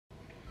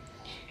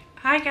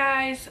Hi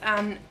guys,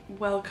 and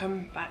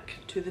welcome back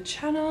to the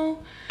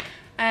channel.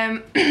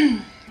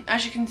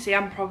 As you can see,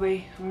 I'm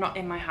not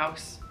in my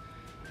house.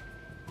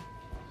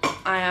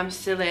 I am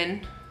still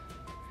in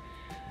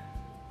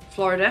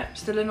Florida,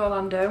 still in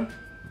Orlando.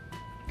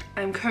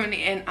 I'm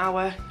currently in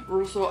our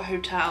resort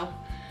hotel,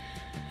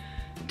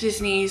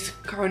 Disney's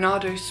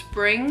Coronado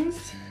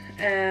Springs.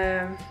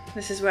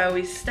 This is where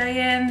we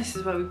stay in. This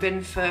is where we've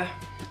been for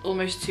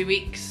almost 2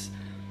 weeks.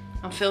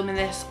 I'm filming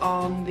this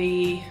on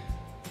the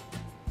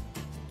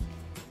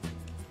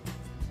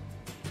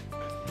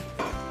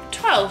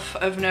 12th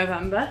of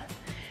November.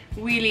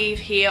 We leave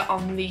here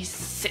on the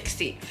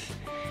 16th.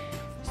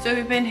 So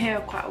we've been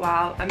here quite a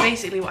while, and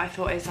basically what I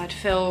thought is I'd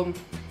film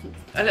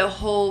a little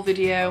haul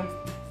video,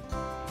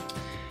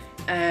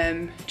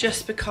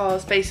 just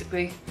because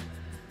basically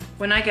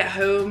when I get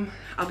home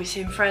I'll be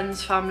seeing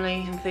friends,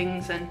 family and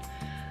things, and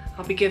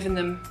I'll be giving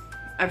them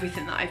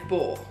everything that I've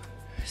bought.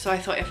 So I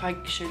thought if I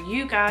show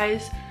you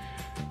guys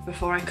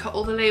before I cut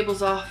all the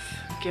labels off,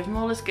 give them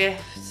all as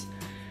gifts,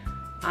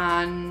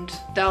 and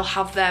they'll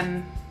have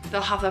their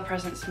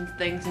presents and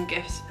things and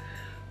gifts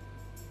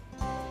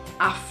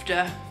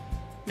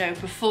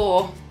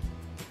before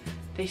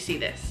they see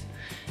this,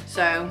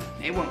 so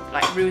it won't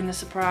like ruin the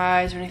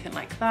surprise or anything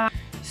like that.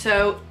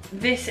 So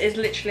this is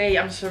literally,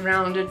 I'm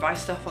surrounded by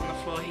stuff on the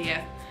floor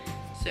here.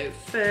 So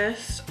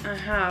first I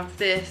have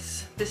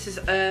this is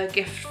a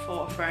gift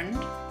for a friend.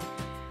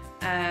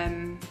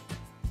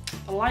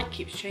 The light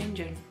keeps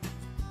changing.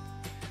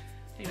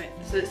 Anyway,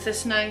 so it's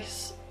this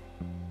nice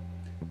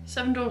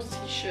 7 Dwarfs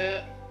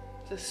t-shirt.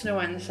 The Snow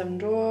and the 7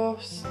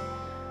 Dwarfs.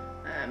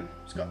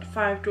 It's got the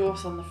 5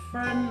 Dwarfs on the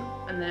front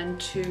and then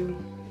 2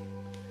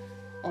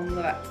 on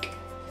the back.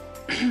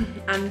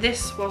 And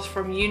this was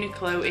from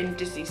Uniqlo in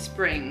Disney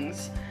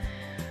Springs.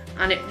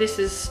 And this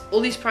is, all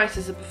these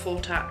prices are before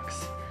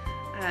tax.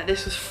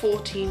 This was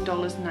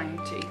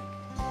 $14.90.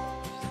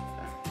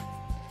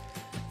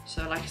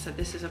 So like I said,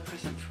 this is a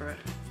present for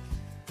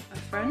a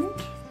friend.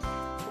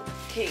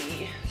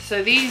 Okay,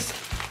 so these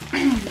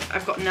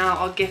I've got now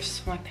are gifts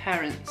for my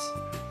parents.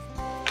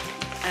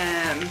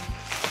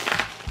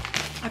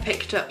 I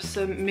picked up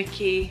some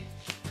Mickey's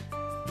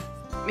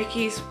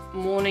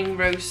morning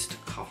roast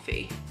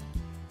coffee,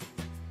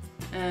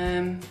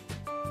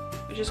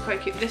 which is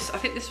quite cute. I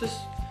think this was,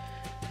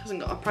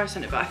 hasn't got a price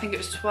on it, but I think it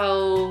was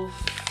 $12.99,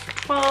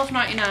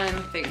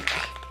 I think.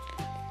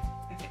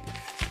 Which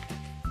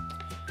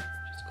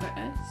is quite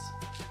nice.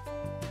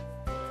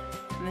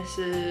 And this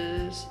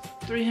is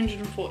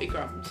 340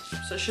 grams,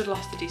 so it should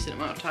last a decent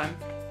amount of time.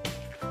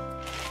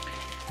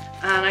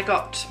 And I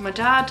got my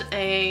dad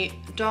a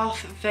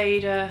Darth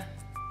Vader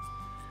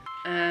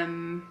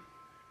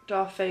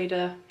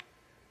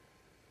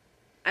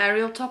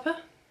aerial topper,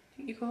 I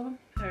think you call them,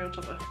 aerial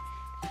topper.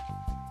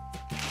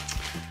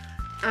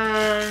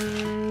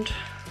 And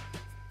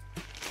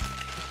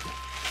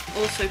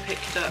also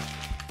picked up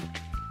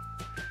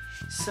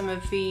some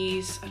of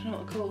these, I don't know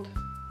what they're called,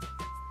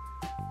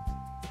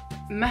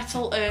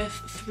 Metal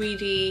Earth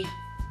 3D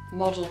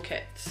model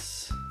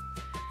kits.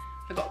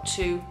 I got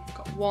 2,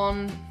 got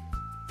 1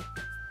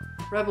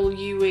 Rebel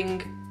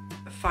U-Wing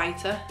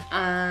fighter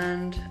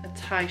and a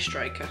TIE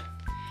striker.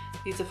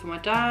 These are for my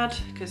dad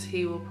because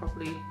he will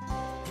probably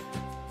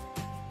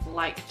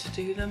like to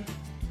do them.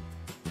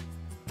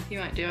 He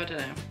might do, I don't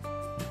know.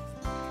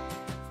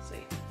 Let's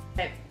see.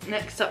 Okay,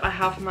 next up I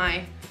have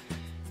my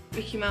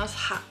Mickey Mouse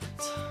hat.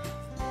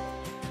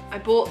 I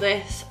bought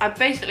this,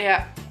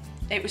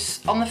 it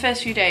was on the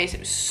first few days, it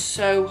was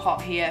so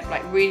hot here,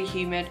 like really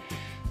humid.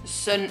 The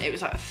sun, it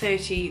was like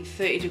 30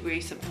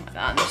 degrees, something like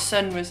that, and the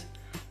sun was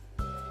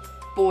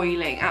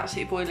boiling,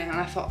 absolutely boiling, and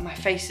I thought my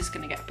face is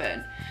gonna get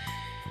burnt.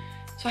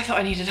 So I thought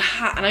I needed a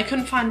hat, and I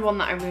couldn't find one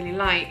that I really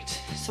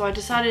liked. So I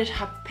decided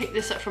to pick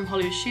this up from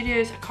Hollywood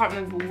Studios. I can't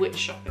remember which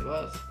shop it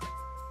was.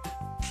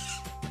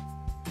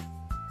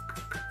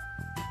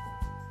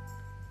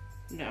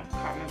 No, I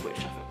can't remember which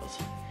shop it was.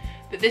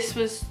 But this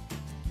was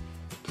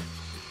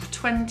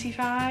 $25,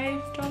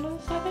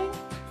 I think.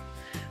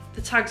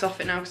 The tag's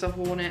off it now because I've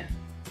worn it.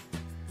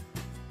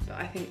 But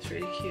I think it's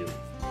really cute.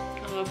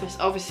 I love this.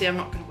 Obviously I'm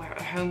not going to wear it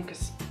at home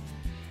because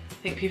I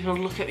think people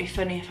would look at me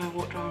funny if I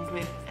walked around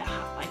with a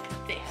hat like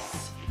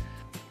this.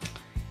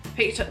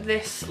 Picked up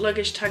this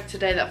luggage tag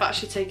today that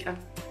I've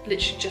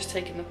literally just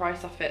taken the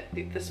price off it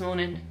this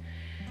morning,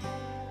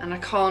 and I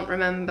can't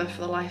remember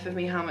for the life of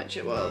me how much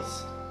it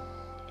was.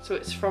 So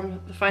it's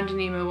from the Finding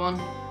Nemo one.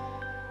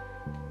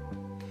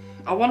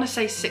 I want to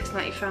say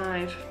 $6.95.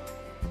 I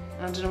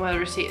don't know where the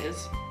receipt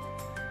is.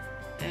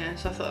 Yeah,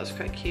 so I thought it was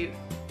quite cute.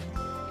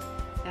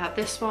 They had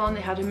this one,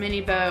 they had a mini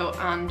bow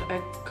and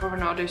a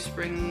Coronado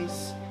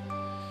Springs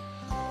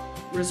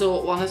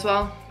resort one as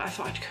well. But I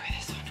thought I'd go with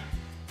this one.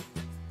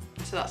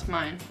 So that's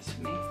mine, that's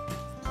for me,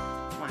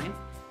 mine.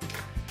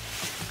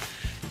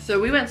 So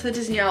we went to the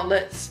Disney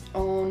outlets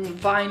on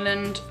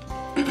Vineland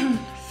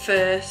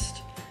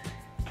first.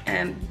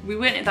 We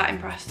weren't that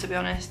impressed, to be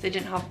honest. They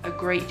didn't have a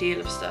great deal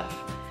of stuff.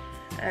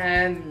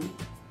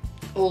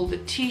 All the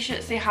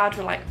t-shirts they had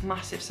were like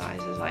massive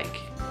sizes, like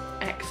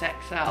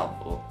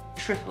XXL or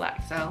triple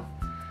XL.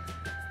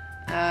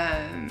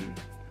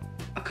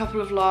 A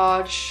couple of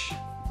large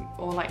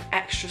or like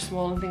extra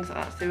small and things like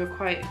that. So they were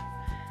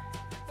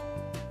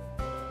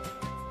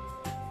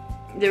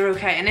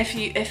okay. And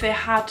if they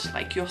had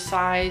like your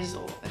size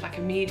or like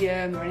a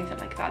medium or anything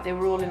like that, they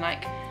were all in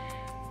like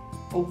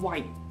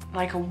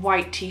a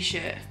white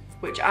t-shirt,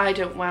 which I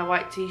don't wear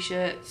white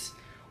t-shirts,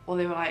 or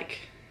they were like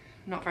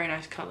not very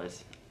nice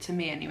colours to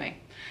me anyway.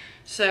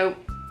 So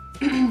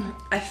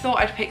I thought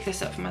I'd pick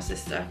this up for my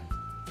sister.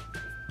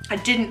 I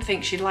didn't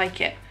think she'd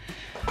like it,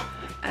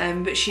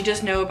 but she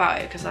does know about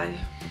it because I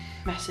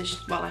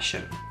messaged, well, I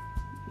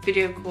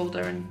video called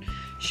her and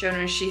shown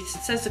her, and she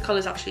says the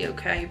colour's actually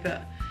okay,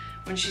 but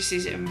when she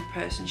sees it in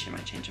person she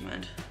might change her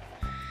mind.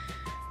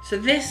 So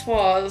this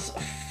was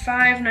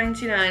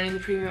 $5.99 in the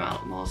premium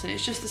outlet malls, and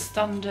it's just a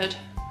standard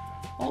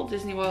Walt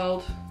Disney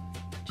World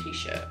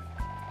t-shirt,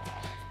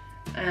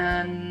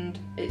 and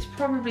it's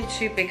probably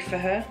too big for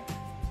her,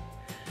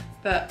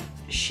 but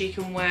she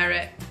can wear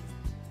it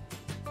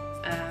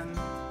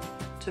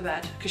to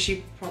bed, because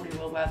she probably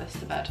will wear this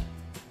to bed.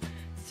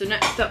 So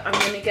next up I'm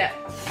going to get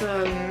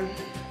some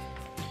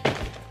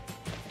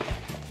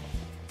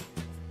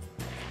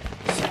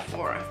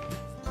Sephora.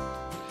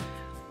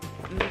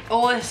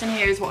 All this in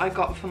here is what I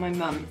got for my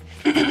mum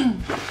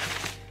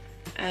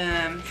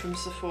from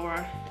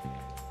Sephora.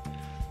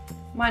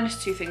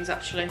 Minus two things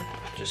actually,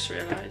 just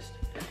realised.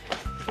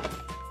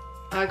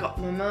 I got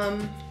my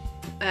mum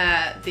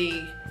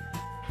the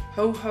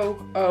Ho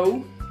Ho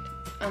Oh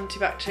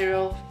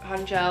antibacterial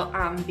hand gel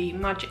and the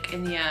Magic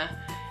in the Air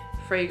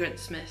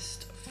fragrance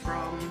mist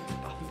from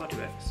Bath and Body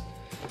Works.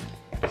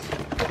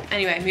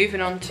 Anyway,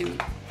 moving on to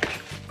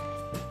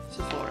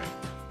Sephora.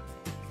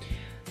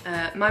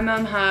 My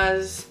mum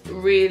has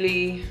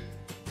really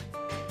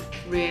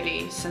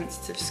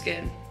sensitive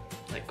skin,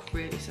 like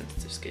really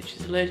sensitive skin.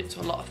 She's allergic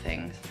to a lot of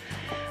things,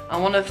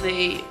 and one of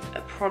the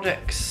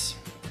products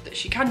that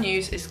she can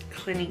use is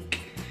Clinique.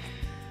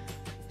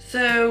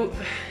 So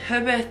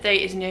her birthday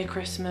is near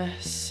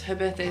Christmas. Her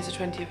birthday is the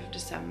 20th of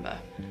December.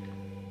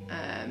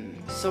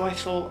 So I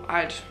thought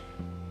I'd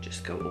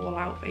just go all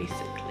out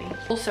basically.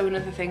 Also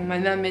another thing, my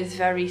mum is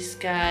very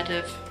scared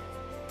of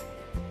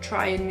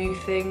trying new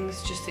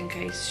things just in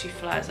case she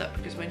flares up,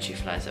 because when she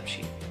flares up,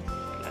 she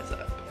flares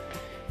up.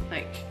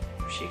 Like,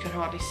 she can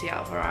hardly see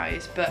out of her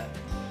eyes, but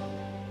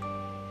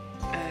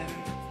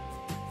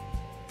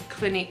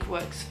Clinique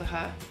works for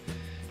her.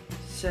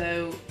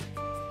 So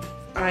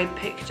I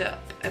picked up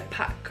a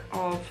pack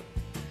of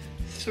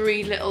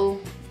 3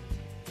 little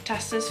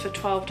testers for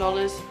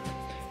 $12,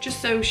 just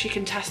so she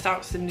can test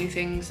out some new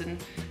things, and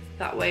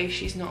that way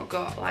she's not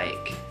got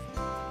like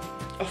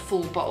a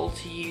full bottle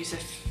to use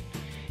if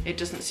it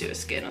doesn't suit her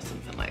skin or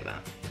something like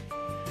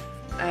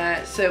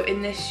that. So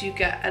in this you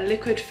get a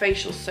liquid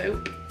facial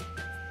soap,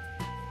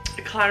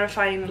 a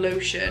clarifying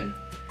lotion,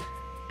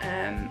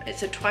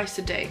 it's a twice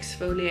a day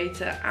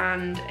exfoliator,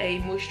 and a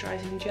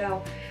moisturising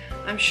gel.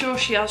 I'm sure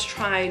she has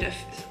tried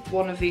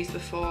one of these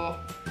before,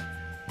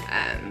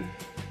 and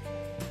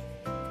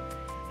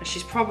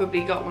she's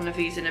probably got one of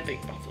these in a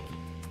big bottle.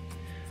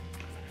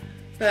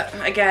 But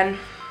again,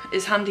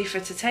 it's handy for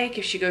her to take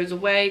if she goes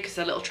away because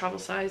they're little travel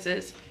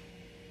sizes.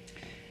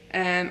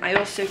 I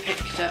also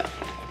picked up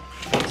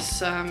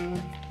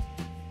some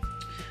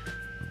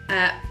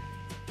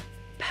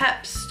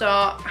Pep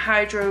Start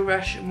Hydro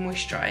Rush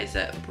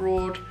Moisturiser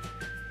Broad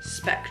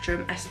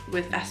Spectrum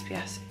with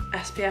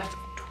SPF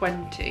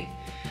 20.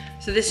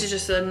 So this is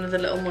just another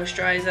little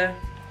moisturiser.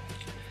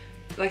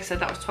 Like I said,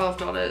 that was $12.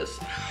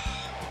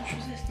 What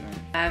was this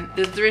now?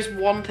 There is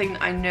one thing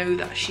that I know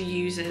that she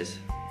uses,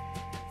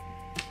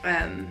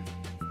 and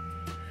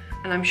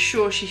I'm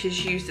sure she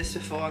has used this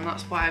before, and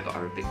that's why I got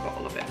her a big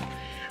bottle of it.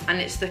 And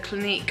it's the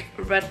Clinique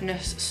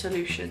Redness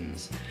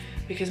Solutions,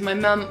 because my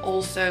mum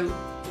also,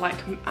 like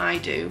I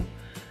do,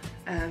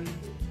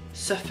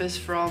 suffers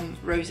from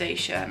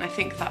rosacea, and I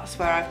think that's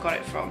where I've got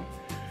it from.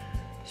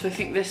 So I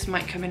think this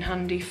might come in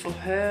handy for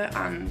her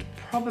and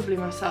probably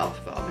myself,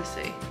 but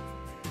obviously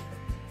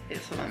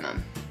it's for my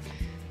mum.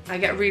 I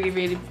get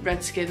really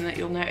red skin that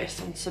you'll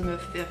notice on some of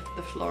the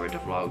Florida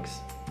vlogs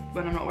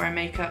when I'm not wearing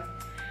makeup.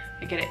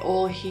 I get it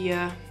all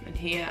here and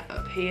here,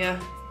 up here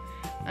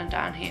and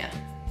down here.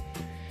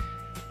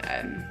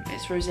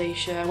 It's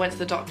rosacea. I went to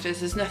the doctors,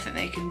 there's nothing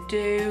they can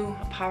do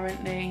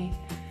apparently.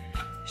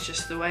 It's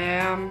just the way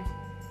I am.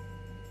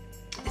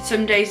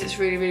 Some days it's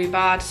really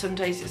bad, some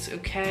days it's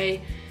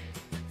okay.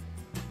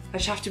 I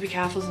just have to be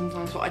careful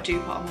sometimes what I do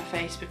put on my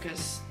face,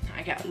 because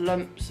I get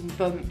lumps and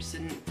bumps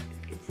and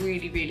it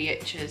really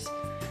itches.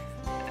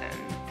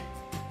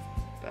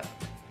 But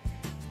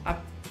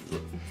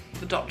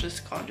the doctors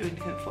can't do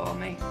anything for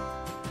me.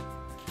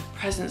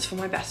 Presents for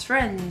my best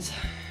friends.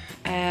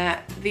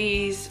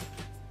 These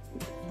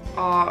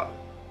are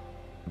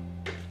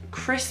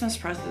Christmas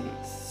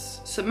presents.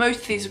 So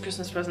most of these are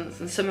Christmas presents,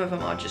 and some of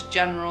them are just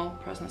general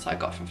presents I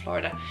got from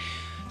Florida.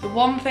 The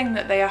one thing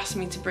that they asked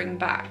me to bring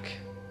back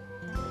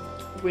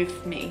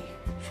with me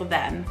for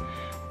them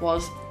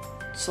was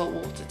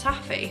saltwater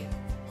taffy.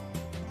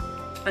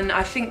 And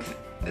I think,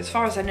 as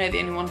far as I know, they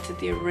only wanted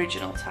the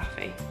original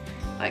taffy,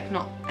 like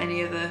not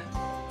any other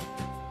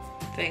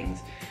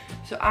things.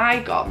 So I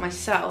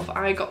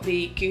got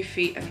the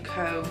Goofy &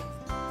 Co.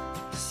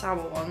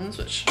 sour ones,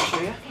 which I'll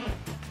show you.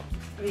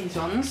 These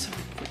ones,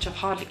 which I've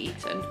hardly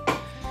eaten.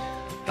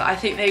 But I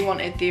think they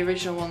wanted the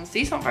original ones.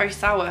 These aren't very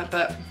sour,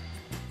 but...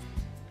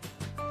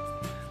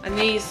 And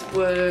these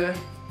were...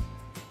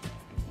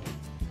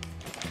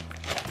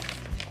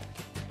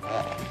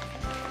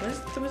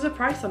 There was a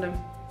price on them.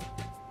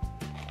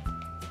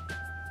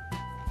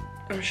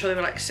 I'm sure they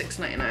were like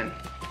 $6.99.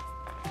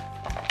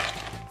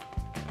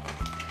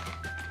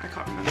 I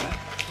can't remember.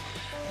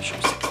 I'm sure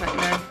it was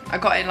 $6.99. I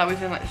got it like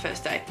within like the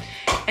first day.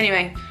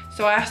 Anyway,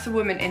 so I asked the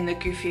woman in the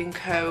Goofy &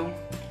 Co.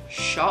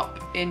 shop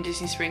in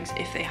Disney Springs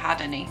if they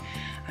had any,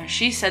 and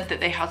she said that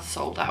they had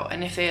sold out,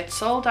 and if they had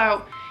sold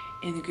out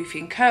in the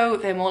Goofy & Co,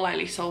 they're more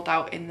likely sold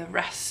out in the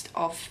rest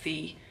of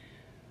the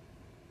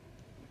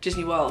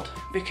Disney World,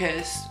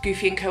 because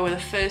Goofy & Co are the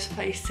first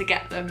place to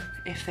get them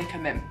if they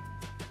come in.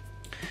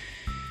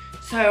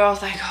 So I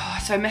was like, oh,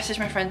 so I messaged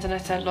my friends and I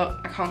said, look,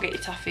 I can't get you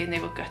taffy, and they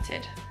were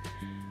gutted.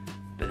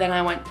 But then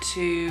I went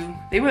to,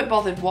 they weren't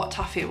bothered what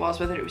taffy it was,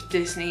 whether it was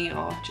Disney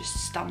or just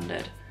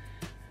standard.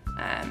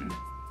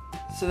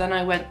 So then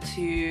I went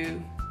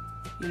to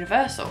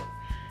Universal,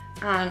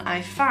 and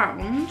I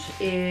found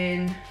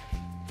in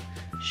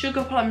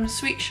Sugar Plum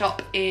Sweet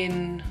Shop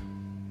in,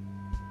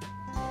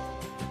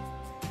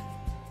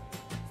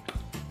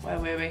 where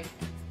were we?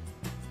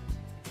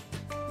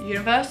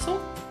 Universal?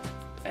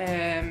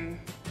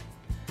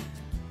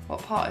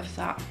 What part is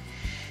that?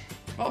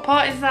 What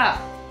part is that?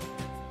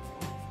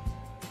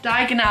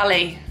 Diagon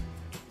Alley.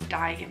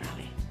 Diagon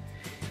Alley.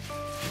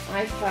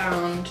 I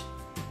found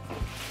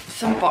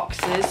some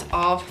boxes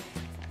of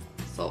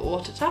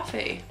saltwater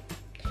taffy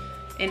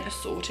in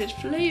assorted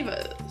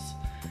flavours.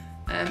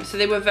 So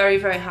they were very,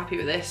 very happy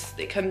with this.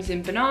 It comes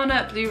in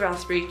banana, blue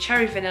raspberry,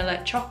 cherry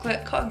vanilla,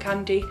 chocolate, cotton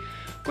candy,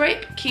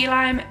 grape, key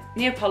lime,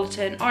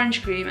 Neapolitan,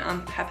 orange cream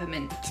and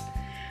peppermint.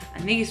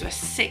 And these were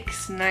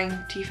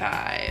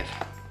 $6.95.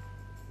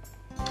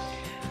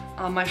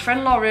 My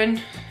friend Lauren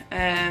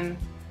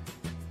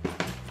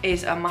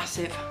is a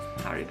massive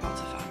Harry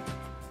Potter fan,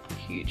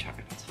 huge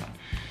Harry Potter fan.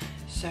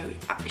 So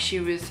she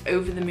was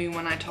over the moon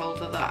when I told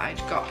her that I'd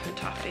got her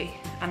taffy,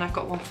 and I've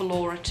got one for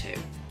Laura too.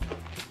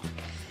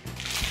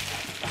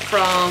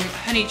 From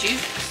Honey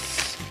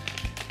Jukes,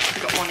 I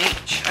got one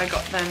each. I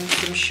got them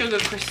some sugar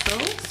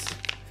crystals,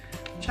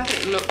 which I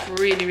think look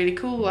really, really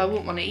cool. I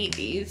wouldn't want to eat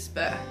these,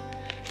 but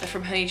they're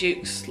from Honey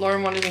Jukes.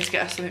 Lauren wanted me to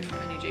get her something from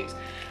Honey Jukes,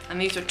 and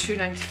these are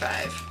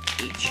 $2.95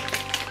 each.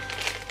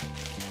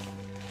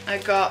 I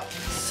got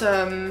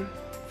some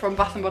from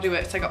Bath & Body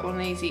Works. I got one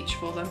of these each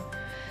for them.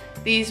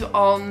 These were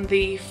on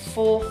the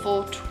 4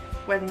 for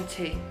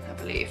 $20, I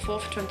believe. 4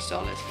 for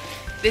 $20.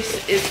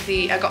 This is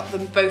the, I got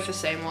them both the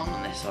same one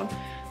on this one.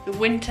 The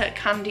Winter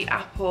Candy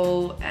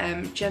Apple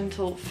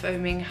Gentle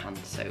Foaming Hand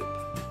Soap.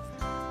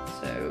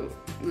 So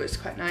it looks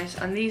quite nice.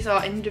 And these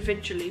are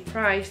individually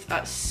priced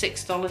at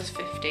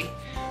 $6.50,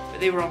 but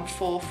they were on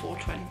 4 for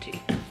 $20.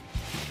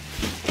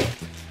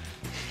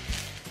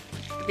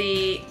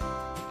 The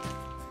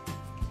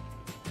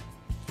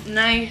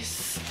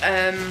nice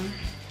hand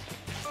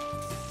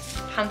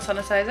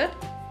sanitizer,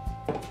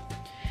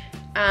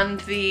 and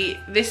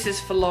this is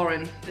for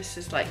Lauren. This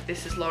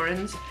is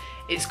Lauren's.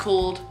 It's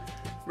called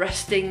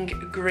Resting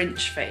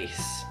Grinch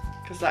Face,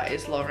 because that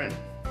is Lauren,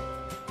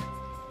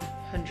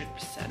 100%.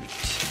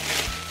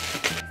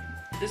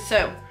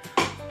 So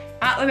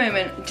at the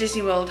moment,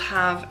 Disney World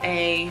have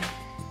a,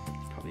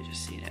 probably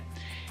just seen it,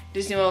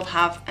 Disney World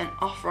have an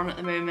offer on at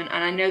the moment,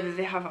 and I know that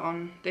they have it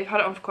on, they've had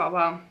it on for quite a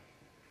while.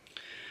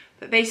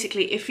 But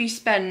basically, if you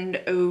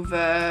spend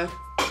over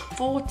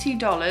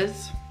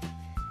 $40,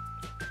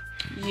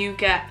 you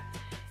get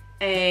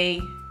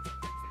a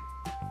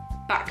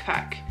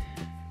backpack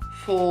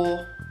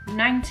for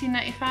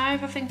 $19.95, I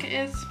think it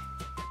is.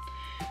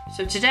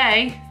 So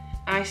today,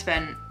 I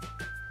spent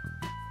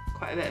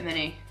quite a bit of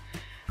money,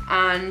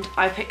 and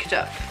I picked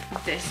up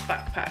this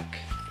backpack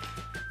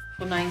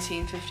for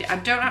 $19.50. I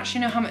don't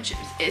actually know how much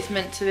it's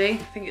meant to be. I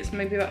think it's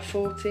maybe about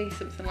 40,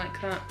 something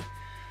like that.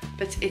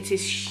 But it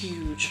is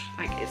huge,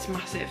 like it's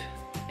massive.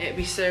 It'd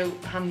be so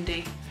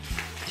handy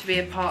to be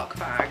a park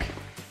bag.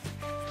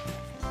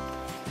 So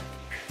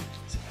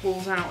it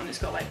pulls out and it's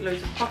got like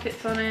loads of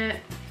pockets on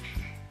it.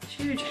 It's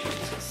huge.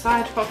 It's got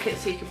side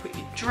pockets so you can put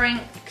your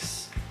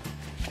drinks.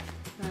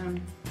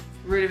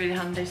 Really, really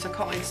handy, so I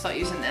can't wait to start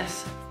using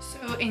this.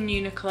 So in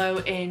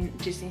Uniqlo in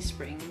Disney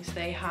Springs,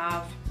 they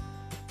have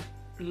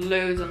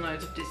loads and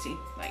loads of Disney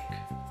like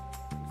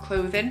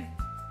clothing,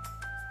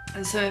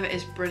 and some of it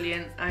is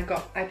brilliant. I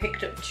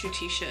picked up 2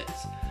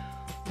 t-shirts.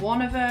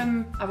 One of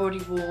them I've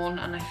already worn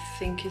and I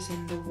think is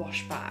in the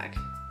wash bag.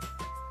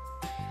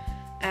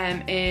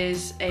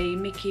 Is a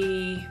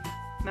Mickey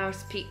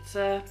Mouse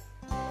Pizza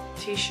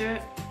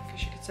t-shirt, I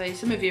guess you could say.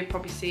 Some of you have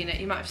probably seen it.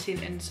 You might have seen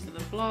it in some of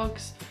the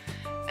vlogs.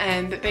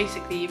 But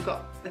basically you've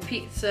got the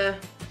pizza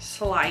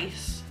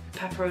slice,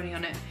 pepperoni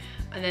on it,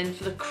 And then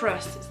for the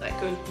crust, it's like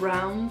goes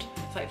round.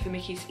 It's like for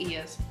Mickey's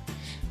ears,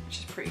 which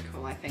is pretty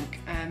cool, I think.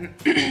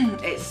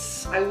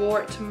 I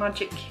wore it to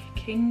Magic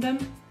Kingdom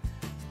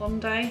one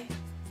day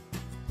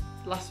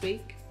last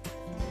week.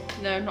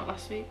 No, not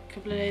last week. A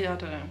couple of days. I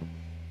don't know.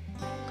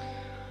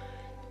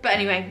 But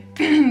anyway,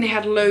 they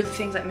had loads of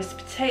things like Mr.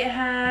 Potato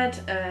Head,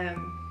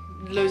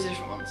 loads of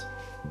different ones.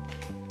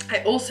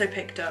 I also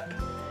picked up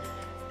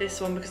this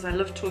one because I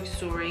love Toy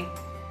Story,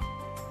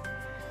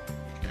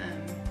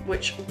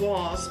 which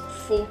was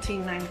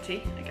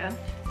 $14.90 again.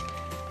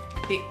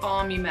 The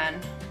Army Men,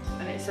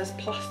 and it says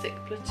Plastic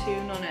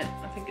Platoon on it.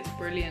 I think it's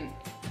brilliant.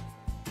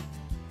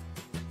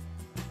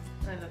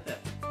 I love it.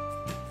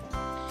 I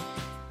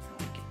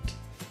like it.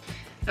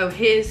 Oh,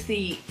 here's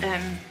the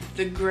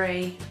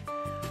grey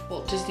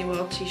Walt Disney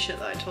World t-shirt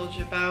that I told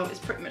you about. It's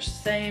pretty much the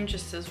same,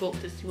 just says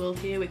Walt Disney World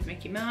here with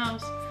Mickey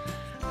Mouse,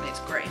 and it's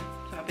grey.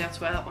 So I'll be able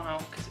to wear that one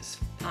out because it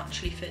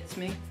actually fits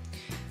me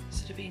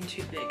instead of being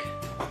too big.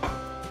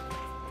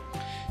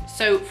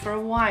 So for a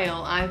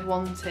while I've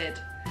wanted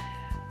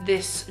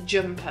this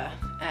jumper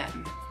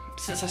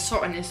since I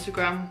saw it on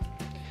Instagram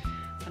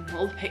and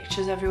all the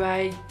pictures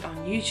everywhere on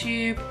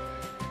YouTube,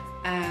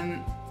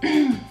 and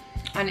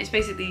it's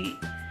basically,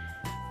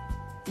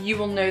 you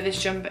will know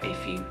this jumper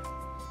if you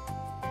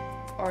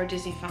are a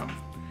Disney fan.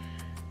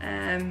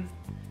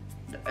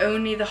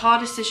 The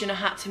hardest decision I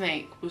had to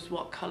make was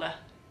what colour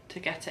to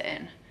get it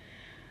in,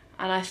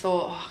 and I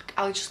thought, oh,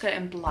 I'll just get it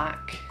in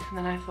black, and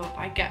then I thought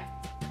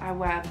I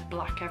wear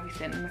black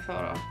everything, and I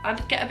thought, oh,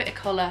 I'd get a bit of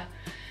colour,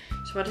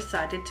 so I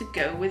decided to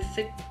go with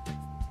the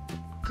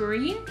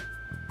green.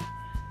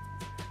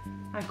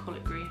 I call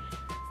it green,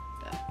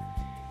 but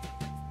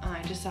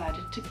I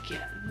decided to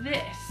get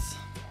this,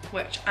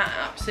 which I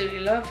absolutely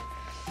love.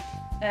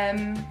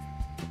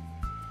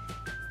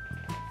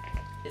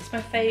 It's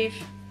my fave.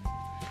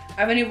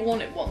 I've only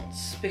worn it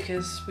once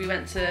because we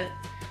went to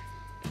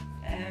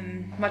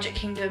Magic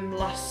Kingdom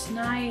last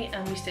night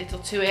and we stayed till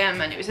 2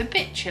 AM and it was a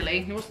bit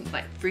chilly. It wasn't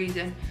like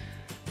freezing,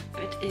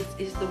 but it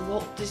is the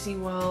Walt Disney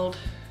World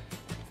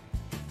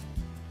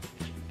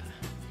jumper.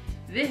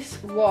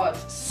 This was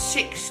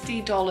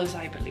 $60,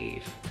 I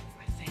believe.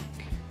 I think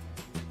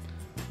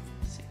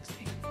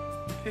 60,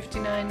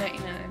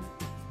 $59.99.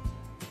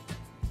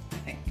 I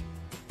think,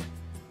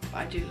 but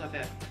I do love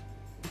it.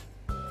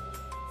 I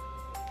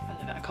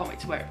love it. I can't wait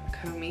to wear it back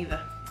home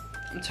either.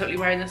 I'm totally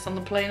wearing this on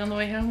the plane on the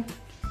way home.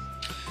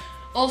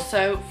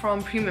 Also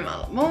from Premium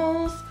Outlet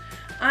Malls,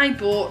 I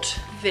bought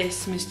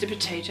this Mr.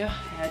 Potato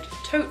Head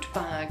tote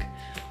bag,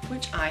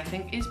 which I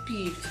think is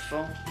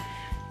beautiful.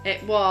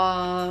 It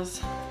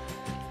was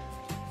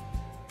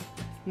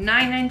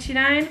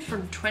 $9.99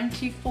 from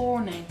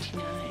 $24.99.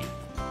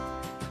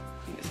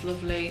 I think it's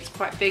lovely. It's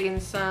quite big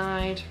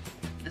inside.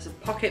 There's a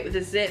pocket with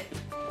a zip.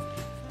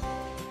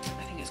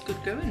 I think it's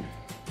good going.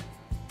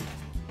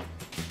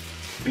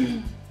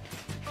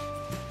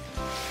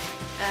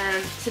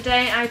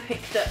 Today I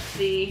picked up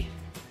the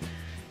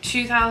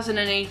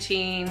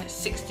 2018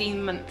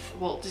 16-month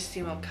Walt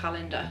Disney World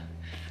calendar.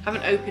 I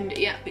haven't opened it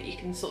yet, but you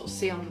can sort of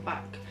see on the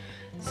back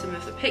some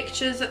of the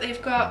pictures that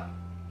they've got.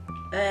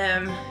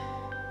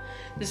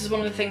 This is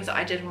one of the things that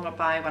I did want to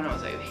buy when I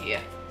was over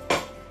here,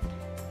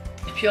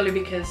 purely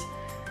because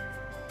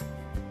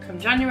come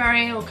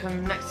January or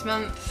come next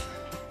month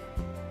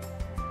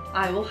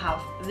I will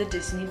have the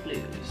Disney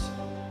Blues.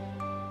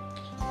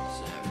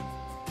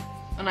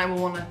 And I will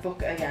want to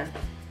book it again.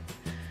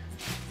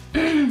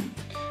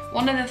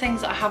 One of the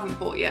things that I haven't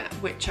bought yet,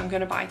 which I'm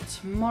going to buy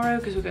tomorrow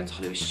because we're going to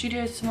Hollywood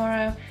Studios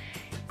tomorrow,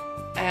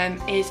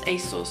 is a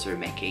Sorcerer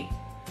Mickey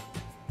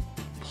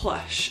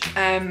plush.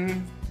 I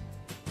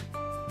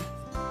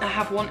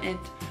have wanted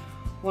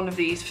one of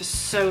these for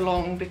so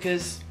long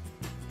because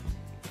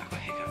I've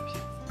got hiccups.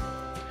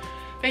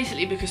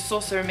 Basically because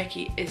Sorcerer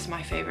Mickey is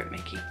my favourite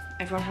Mickey.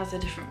 Everyone has their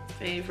different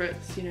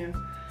favourites, you know,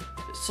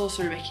 but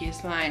Sorcerer Mickey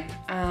is mine.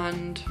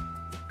 And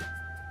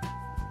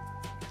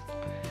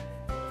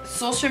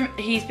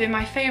he's been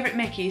my favourite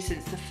Mickey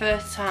since the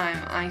first time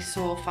I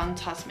saw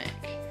Fantasmic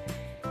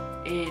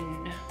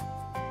in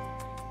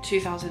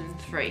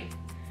 2003.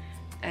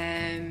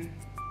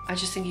 I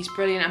just think he's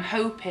brilliant. I'm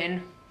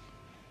hoping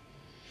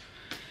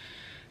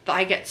that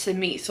I get to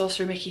meet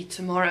Sorcerer Mickey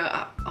tomorrow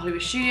at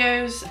Hollywood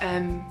Studios,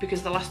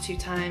 because the last 2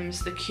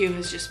 times the queue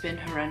has just been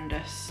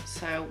horrendous,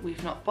 so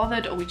we've not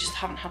bothered, or we just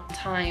haven't had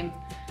time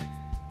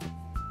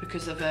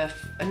because of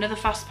another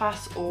fast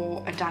pass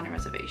or a diner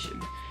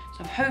reservation.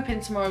 So I'm hoping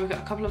tomorrow we've got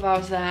a couple of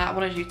hours there. I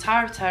want to do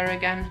Tower of Terror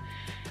again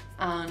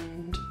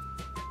and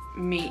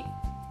meet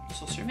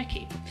Sorcerer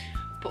Mickey.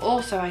 But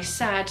also I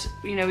said,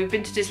 you know, we've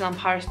been to Disneyland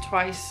Paris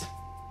twice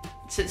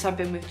since I've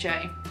been with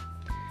Jay.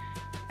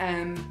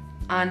 And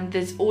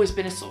there's always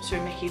been a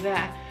Sorcerer Mickey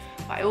there.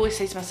 But I always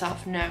say to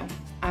myself, no,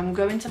 I'm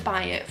going to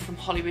buy it from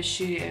Hollywood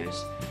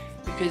Studios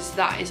because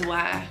that is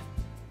where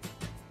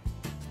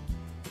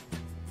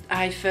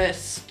I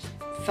first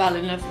fell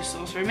in love with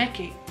Sorcerer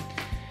Mickey.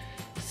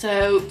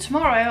 So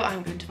tomorrow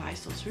I'm going to buy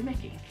Sorcerer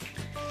Mickey.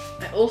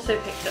 I also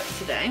picked up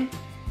today,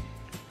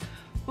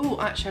 oh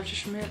actually I've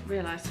just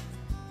realised,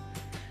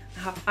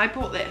 I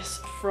bought this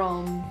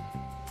from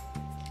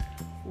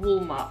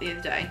Walmart the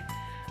other day,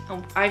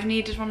 and I've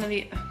needed one of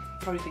the,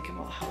 probably thinking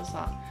what the hell is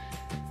that?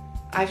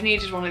 I've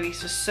needed one of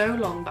these for so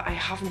long, but I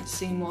haven't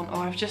seen one, or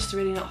I've just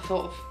really not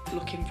thought of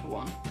looking for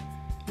one.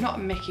 Not a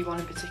Mickey one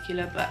in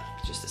particular, but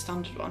just a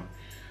standard one.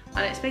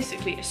 And it's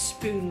basically a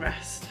spoon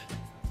rest.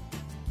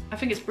 I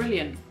think it's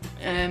brilliant,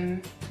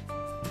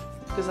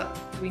 because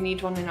we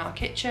need one in our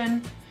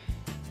kitchen.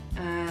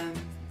 And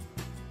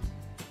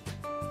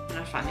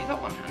I finally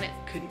got one, and it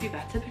couldn't be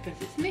better because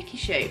it's Mickey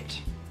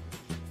shaped.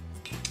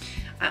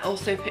 I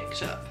also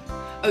picked up,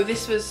 oh,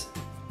 this was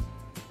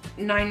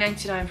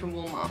 $9.99 from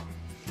Walmart.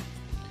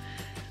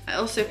 I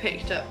also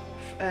picked up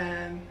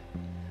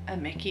a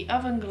Mickey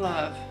oven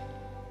glove.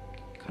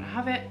 Gotta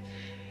have it.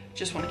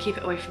 Just want to keep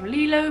it away from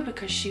Lilo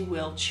because she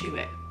will chew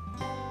it.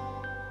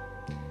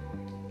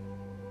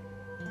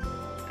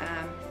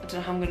 I don't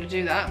know how I'm going to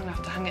do that. I'm going to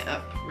have to hang it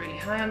up really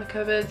high on the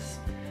cupboards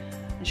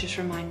and just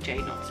remind Jay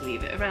not to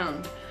leave it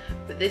around.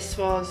 But this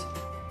was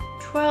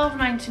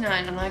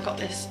 $12.99, and I got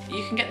this,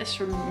 you can get this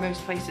from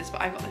most places,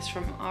 but I got this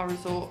from our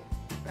resort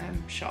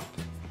shop.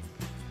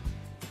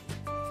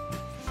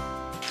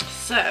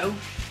 So,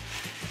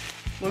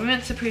 when we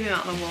went to Premium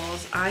Out on the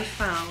Walls, I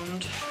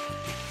found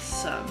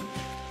some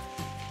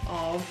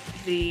of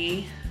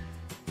the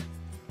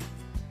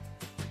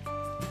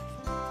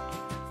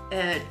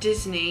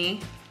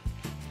Disney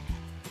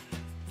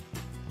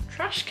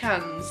trash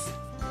cans,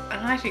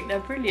 and I think they're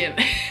brilliant.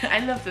 I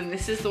love them.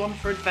 This is the one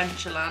for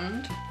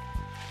Adventureland.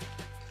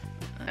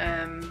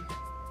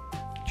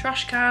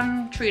 Trash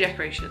can, tree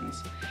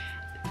decorations.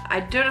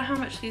 I don't know how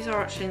much these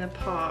are actually in the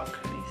park.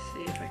 Let me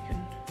see if I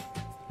can.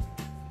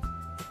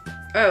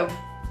 Oh,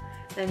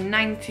 they're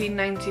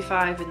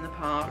 $19.95 in the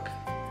park.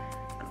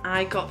 And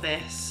I got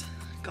this.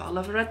 Gotta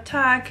love a red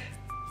tag.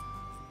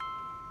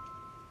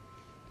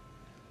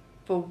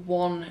 For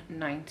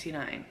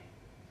 $1.99.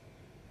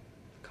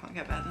 Can't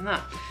get better than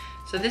that.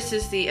 So this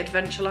is the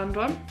Adventureland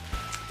one.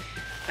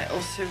 I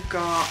also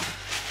got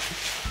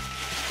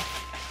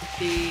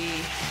the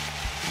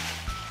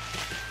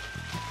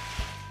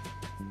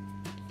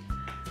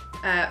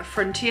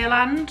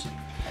Frontierland.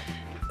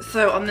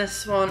 So on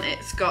this one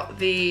it's got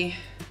the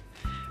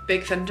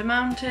Big Thunder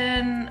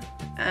Mountain,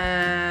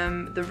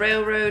 the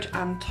railroad,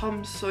 and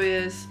Tom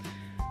Sawyer's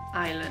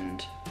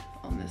Island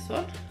on this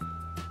one.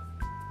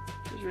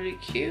 It's really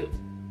cute.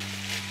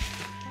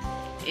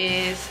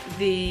 Is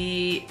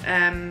the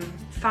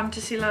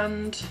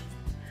Fantasyland.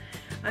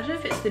 I don't know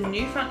if it's the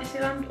new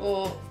Fantasyland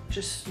or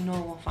just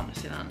normal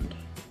Fantasyland.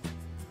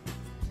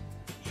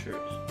 Sure,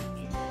 it's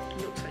new.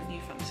 It looks like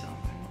new Fantasyland,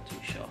 but I'm not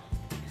too sure.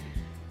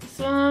 This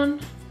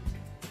one,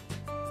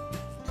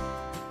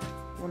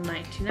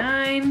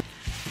 $1.99. And then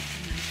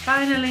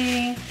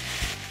finally,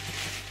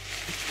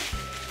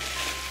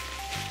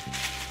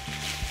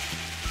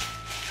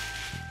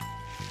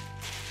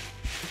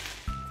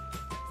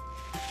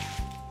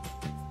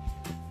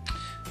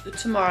 the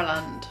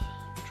Tomorrowland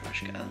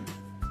trash can,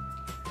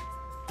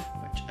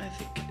 which I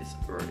think is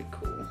really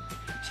cool.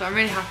 So I'm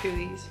really happy with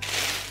these.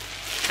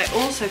 I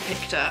also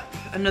picked up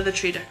another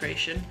tree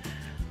decoration.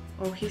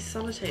 Oh, he's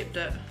sellotaped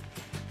it.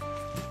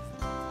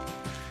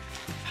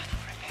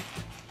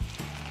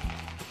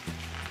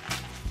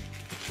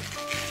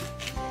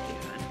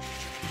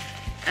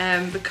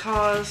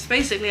 Because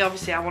basically,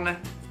 obviously, I want to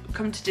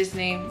come to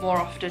Disney more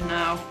often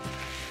now.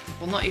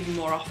 Well, not even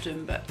more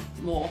often, but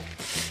more.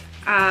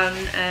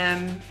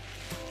 And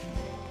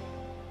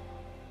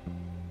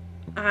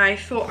I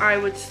thought I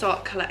would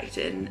start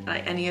collecting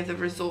like any of the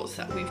resorts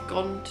that we've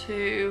gone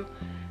to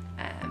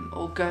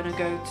or gonna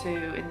go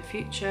to in the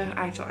future.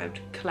 I thought I would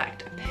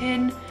collect a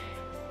pin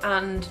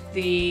and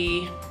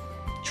the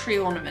tree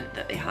ornament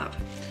that they have.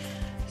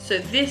 So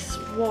this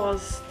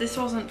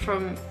wasn't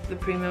from the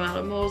Premium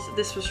Out Malls,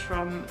 this was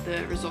from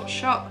the resort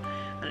shop,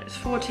 and it was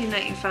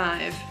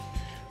 $14.95,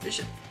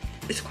 which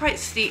is quite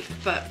steep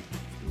but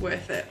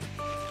worth it.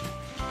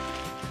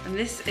 And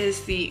this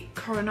is the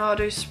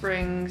Coronado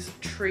Springs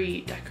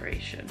tree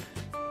decoration,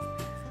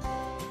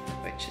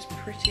 which is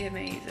pretty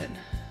amazing.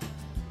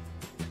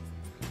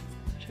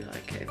 I do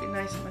like it, it'd be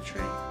nice on my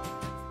tree.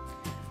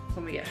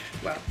 When we get,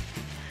 well,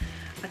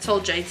 I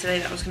told Jay today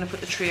that I was going to put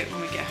the tree up when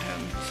we get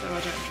home, so I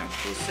don't know,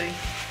 we'll see.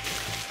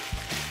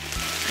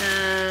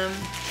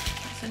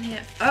 What's in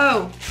here?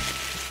 Oh!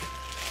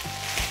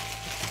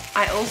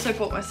 I also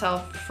bought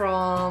myself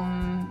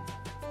from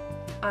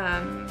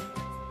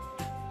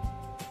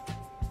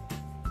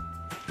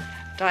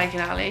Diagon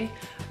Alley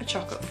a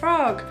chocolate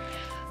frog.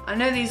 I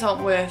know these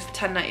aren't worth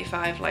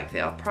 $10.95 like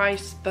they are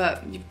priced,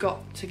 but you've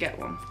got to get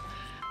one.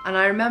 And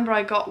I remember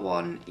I got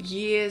one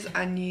years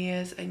and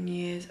years and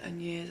years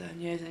and years and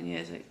years and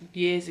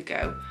years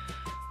ago,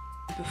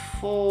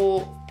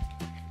 before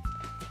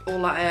all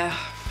like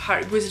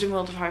Wizarding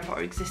World of Harry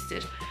Potter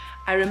existed.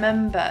 I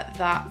remember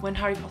that when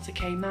Harry Potter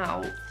came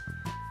out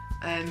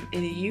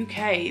in the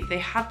UK, they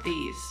had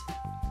these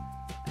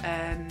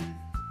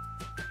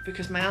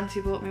because my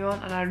auntie bought me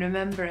one, and I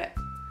remember it.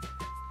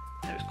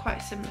 And it was quite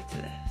similar to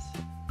this,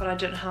 but I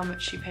don't know how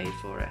much she paid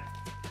for it.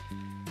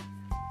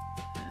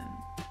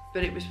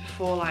 but it was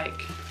before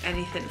like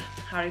anything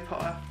Harry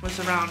Potter was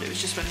around. It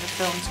was just when the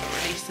films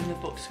got released and the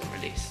books got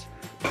released.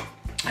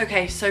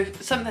 Okay, so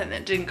something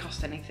that didn't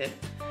cost anything.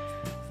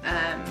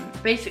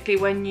 Basically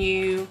when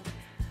you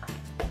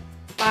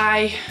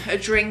buy a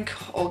drink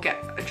or get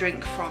a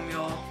drink from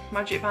your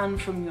Magic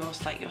Band, from your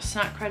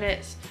snack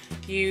credits,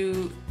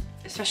 you,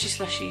 especially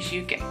slushies,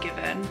 you get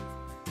given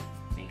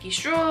Mickey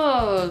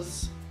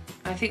straws.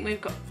 I think we've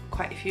got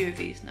quite a few of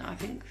these now. I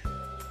think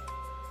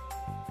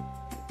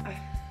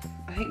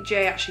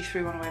Jay actually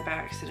threw one away by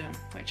accident,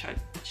 which I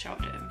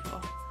shouted at him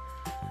for.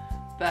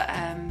 But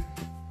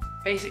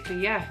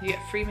basically, yeah, you get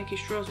free Mickey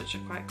straws, which are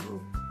quite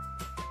cool.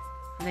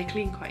 And they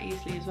clean quite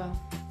easily as well,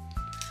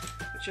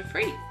 which are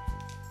free.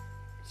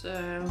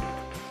 So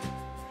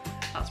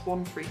that's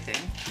one free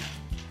thing.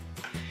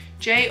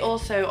 Jay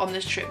also on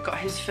this trip got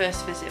his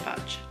first visit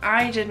badge.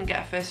 I didn't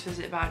get a first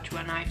visit badge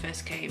when I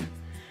first came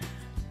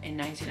in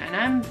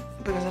 1999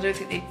 because I don't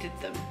think they did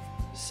them.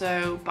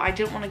 So, but I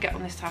didn't want to get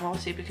one this time,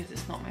 obviously, because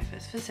it's not my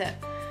first visit.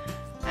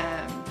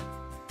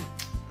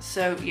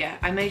 So yeah,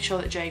 I made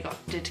sure that Jay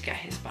did get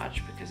his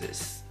badge because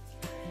it's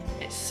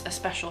a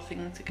special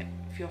thing to get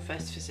for your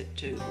first visit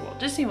to Walt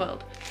Disney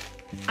World.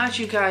 As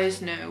you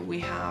guys know,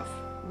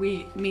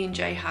 me and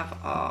Jay have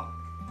a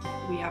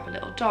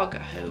little dog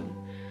at home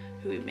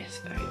who we miss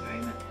very,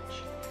 very much.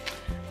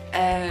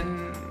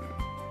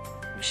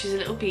 She's a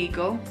little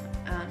beagle,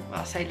 and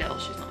well, I say little,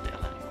 she's not little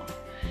anymore.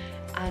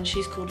 And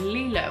she's called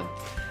Lilo,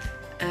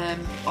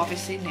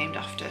 obviously named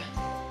after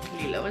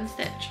Lilo and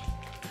Stitch.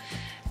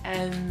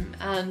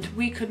 And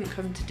we couldn't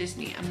come to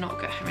Disney and not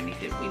get her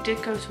anything. We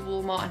did go to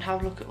Walmart and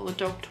have a look at all the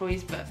dog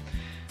toys, but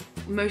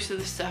most of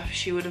the stuff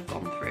she would have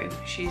gone through.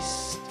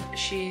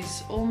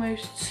 She's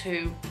almost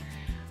 2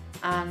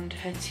 and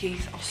her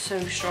teeth are so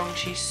strong.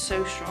 She's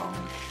so strong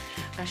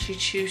and she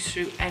chews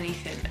through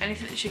anything.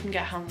 Anything that she can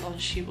get hands on,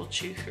 she will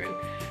chew through.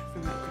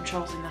 Remote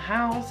controls in the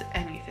house,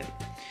 anything.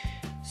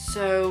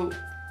 So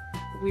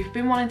we've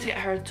been wanting to get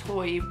her a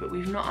toy, but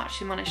we've not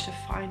actually managed to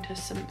find her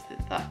something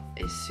that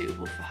is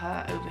suitable for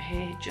her over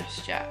here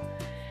just yet.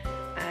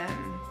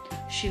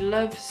 She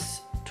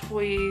loves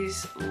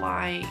toys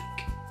like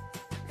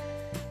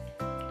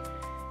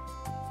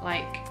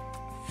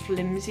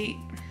flimsy,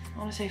 I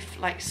want to say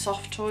like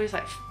soft toys,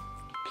 like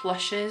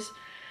plushes.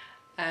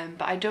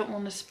 But I don't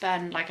want to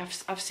spend, like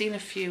I've seen a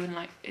few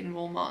in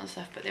Walmart and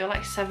stuff, but they were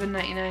like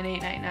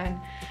 $7.99, $8.99,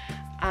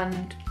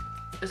 and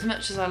as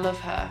much as I love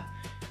her,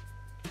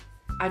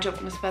 I don't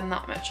want to spend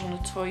that much on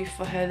a toy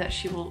for her that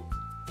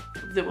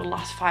will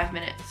last 5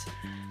 minutes.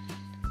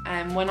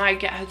 When I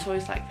get her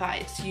toys like that,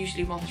 it's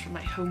usually ones from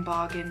like Home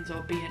Bargains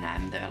or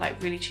B&M that are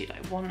like really cheap,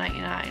 like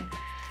 $1.99,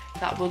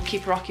 that will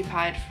keep her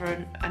occupied for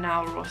an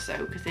hour or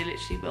so, because they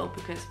literally will,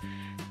 because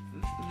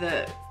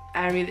the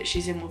area that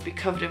she's in will be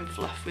covered in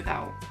fluff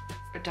without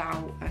a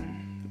doubt.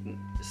 And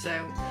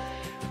so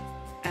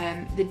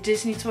the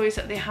Disney toys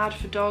that they had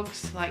for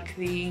dogs, like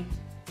the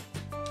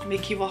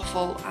Mickey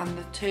waffle and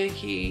the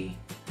turkey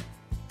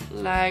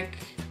leg,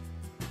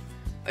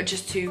 are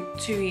just too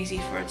easy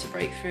for her to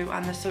break through,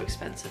 and they're so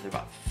expensive.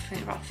 They're I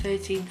think about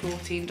 $13,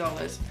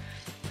 $14,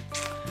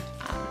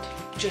 and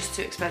just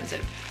too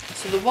expensive.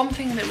 So the one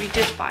thing that we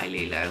did buy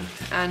Lilo,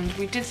 and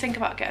we did think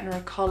about getting her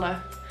a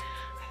collar.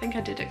 I think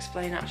I did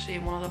explain actually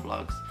in one of the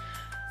vlogs.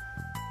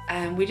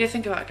 We did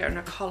think about getting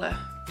her a collar,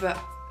 but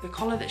the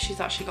collar that she's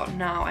actually got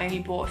now, I only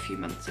bought a few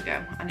months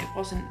ago, and it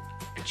wasn't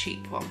a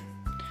cheap one.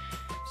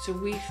 So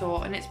we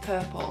thought, and it's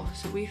purple,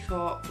 so we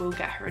thought we'll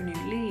get her a new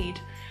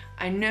lead.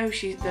 I know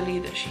the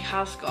lead that she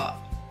has got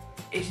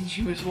is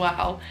new as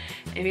well.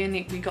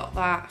 We got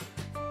that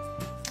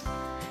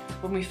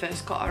when we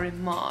first got her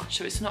in March,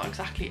 so it's not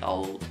exactly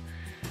old.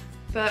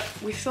 But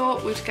we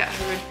thought we'd get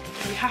her,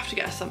 we have to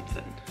get her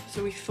something.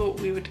 So we thought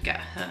we would get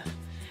her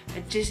a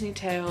Disney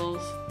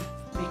Tales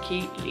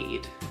Mickey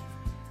lead,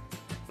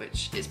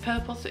 which is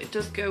purple, so it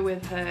does go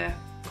with her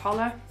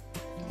collar.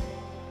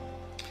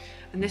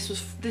 And this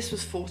was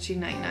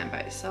 $14.99 by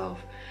itself.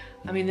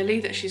 I mean, the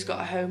lead that she's got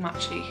at home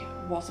actually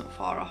wasn't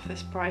far off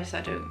this price,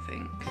 I don't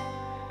think.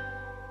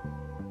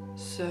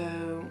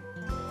 So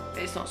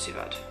it's not too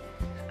bad.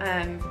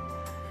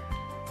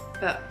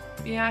 But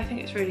yeah, I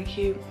think it's really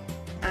cute.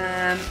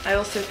 I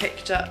also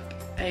picked up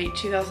a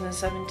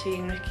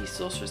 2017 Mickey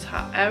Sorcerer's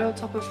Hat aerial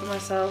topper for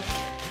myself,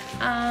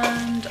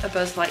 and a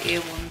Buzz Lightyear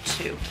one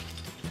too.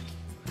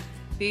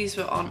 These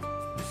were on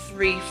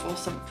 3 for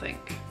something.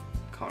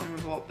 Can't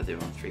remember what, but they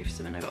were on 3 for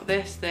something. I got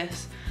this,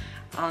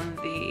 and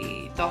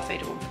the Darth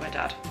Vader one for my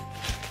dad.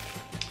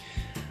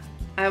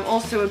 I'm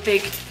also a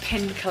big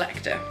pin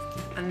collector,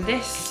 and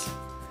this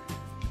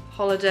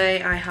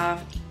holiday I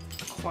have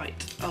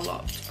quite a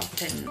lot of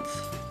pins.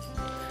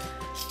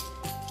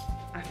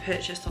 I've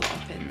purchased a lot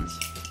of pins.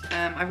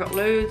 I've got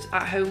loads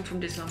at home from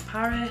Disneyland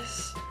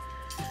Paris.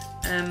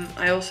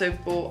 I also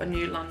bought a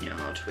new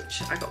lanyard,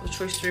 which I got the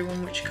Toy Story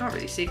one, which you can't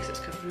really see because it's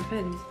covered with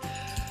pins.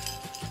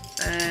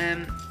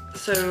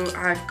 So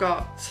I've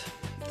got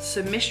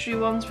some mystery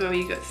ones where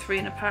you get 3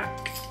 in a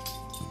pack.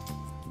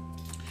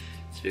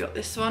 So we got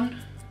this one,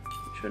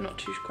 which we're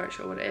not quite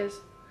sure what it is.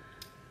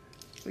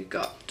 We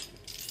got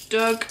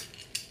Doug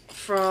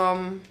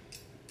from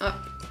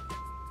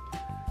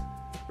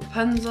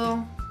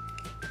Rapunzel,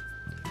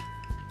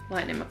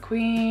 Lightning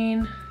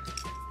McQueen.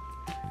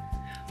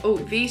 Oh,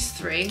 these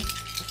three.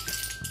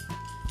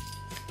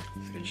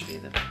 I'm going to show you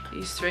them.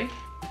 These three.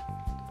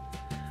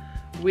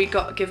 We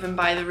got given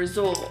by the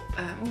resort.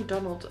 Oh,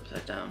 Donald's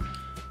upside down.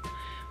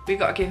 We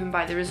got given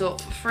by the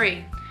resort for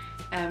free.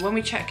 When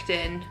we checked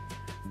in,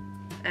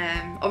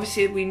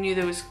 obviously we knew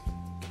there was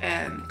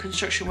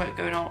construction work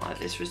going on at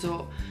this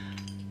resort,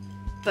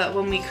 but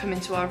when we come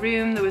into our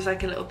room there was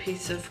like a little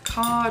piece of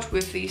card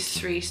with these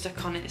three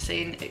stuck on it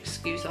saying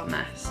 "excuse our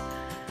mess,"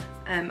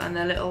 and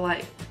they're little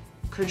like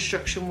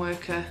construction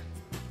worker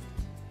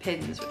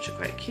pins, which are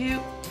quite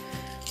cute.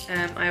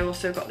 I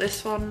also got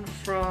this one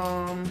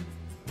from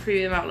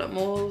Premium Outlet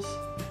Malls,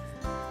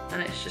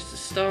 and it's just a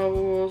Star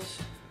Wars,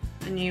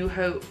 A New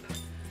Hope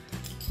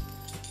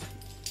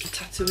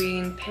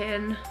Tatooine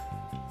pin.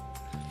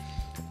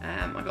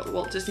 I got the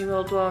Walt Disney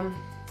World one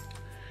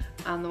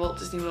and the Walt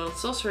Disney World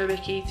Sorcerer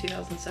Mickey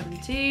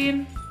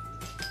 2017.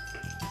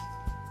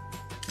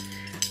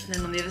 And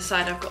then on the other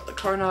side I've got the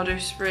Coronado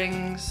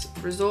Springs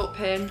Resort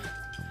pin.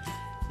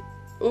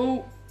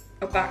 Oh,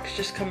 a back's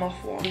just come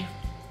off one.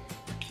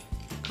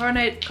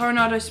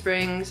 Coronado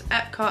Springs,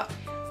 Epcot,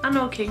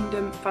 Animal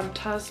Kingdom,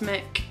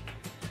 Fantasmic.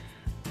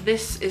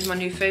 This is my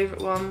new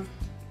favourite one.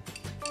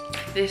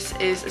 This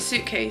is a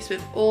suitcase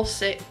with all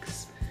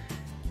 6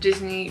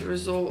 Disney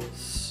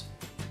resorts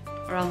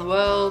around the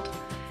world.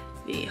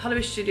 The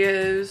Hollywood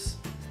Studios,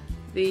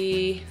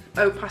 the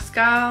Eau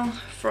Pascal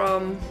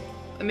from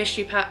a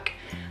mystery pack,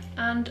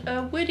 and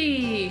a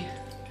Woody.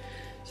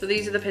 So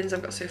these are the pins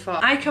I've got so far.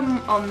 I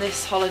come on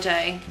this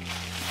holiday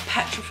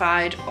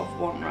petrified of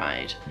one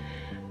ride,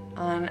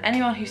 and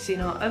anyone who's seen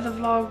our other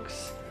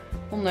vlogs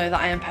will know that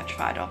I am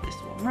petrified of this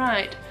one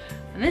ride.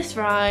 And this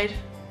ride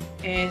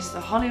is the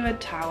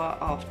Hollywood Tower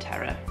of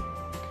Terror.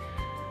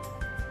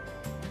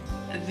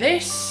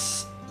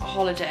 This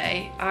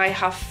holiday I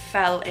have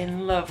fell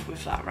in love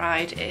with that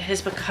ride. It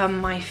has become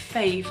my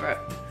favourite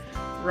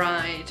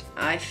ride,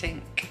 I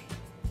think.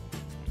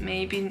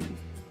 Maybe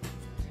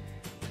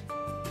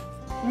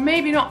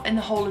not in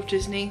the whole of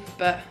Disney,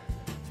 but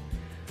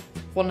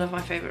one of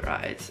my favourite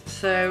rides.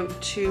 So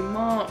to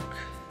mark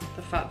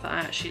the fact that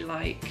I actually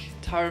like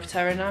Tower of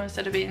Terror now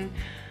instead of being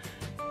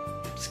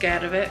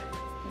scared of it,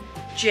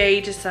 Jay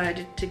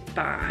decided to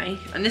buy,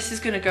 and this is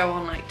going to go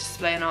on like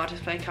display in our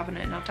display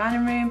cabinet in our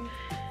dining room,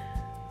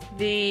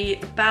 the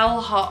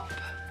Bellhop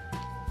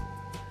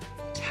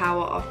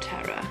Tower of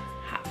Terror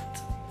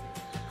hat,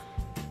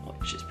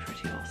 which is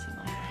pretty awesome,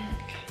 I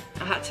think.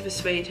 I had to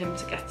persuade him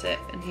to get it,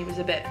 and he was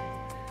a bit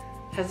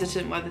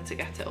hesitant whether to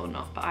get it or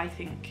not, but I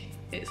think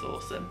it's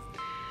awesome.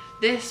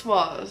 This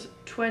was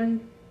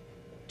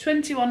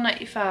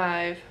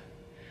 $21.95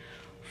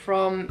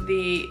 from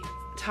the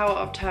Tower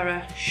of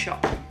Terror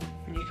shop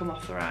when you come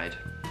off the ride,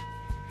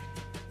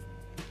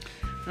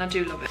 and I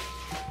do love it.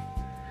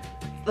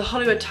 The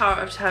Hollywood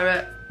Tower of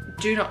Terror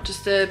Do Not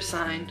Disturb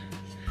sign,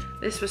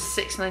 this was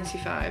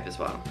 $6.95 as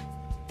well,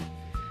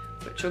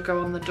 which will go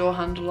on the door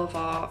handle of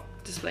our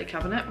display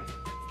cabinet.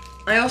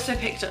 I also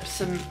picked up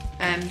some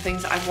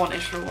things that I've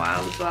wanted for a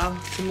while as well,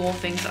 some more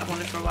things that I've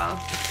wanted for a while,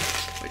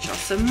 which are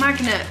some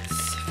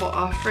magnets for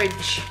our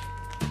fridge.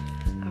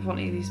 I've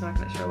wanted these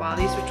magnets for a while.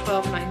 These were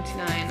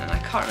 $12.99 and I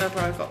can't remember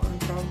where I got them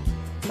from.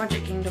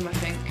 Magic Kingdom, I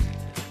think.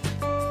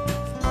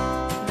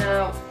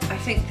 Now, I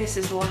think this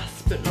is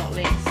last but not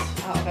least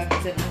out of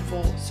everything I've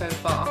bought so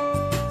far.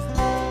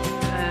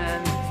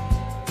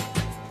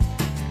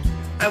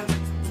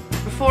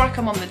 Before I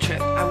come on the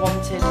trip, I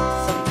wanted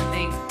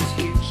something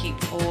to keep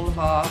all of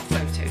our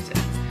photos in.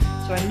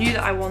 So I knew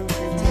that I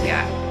wanted to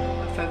get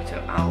a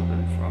photo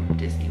album from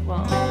Disney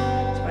World.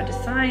 So I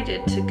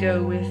decided to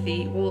go with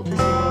the Walt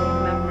Disney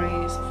World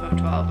Memories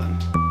photo album.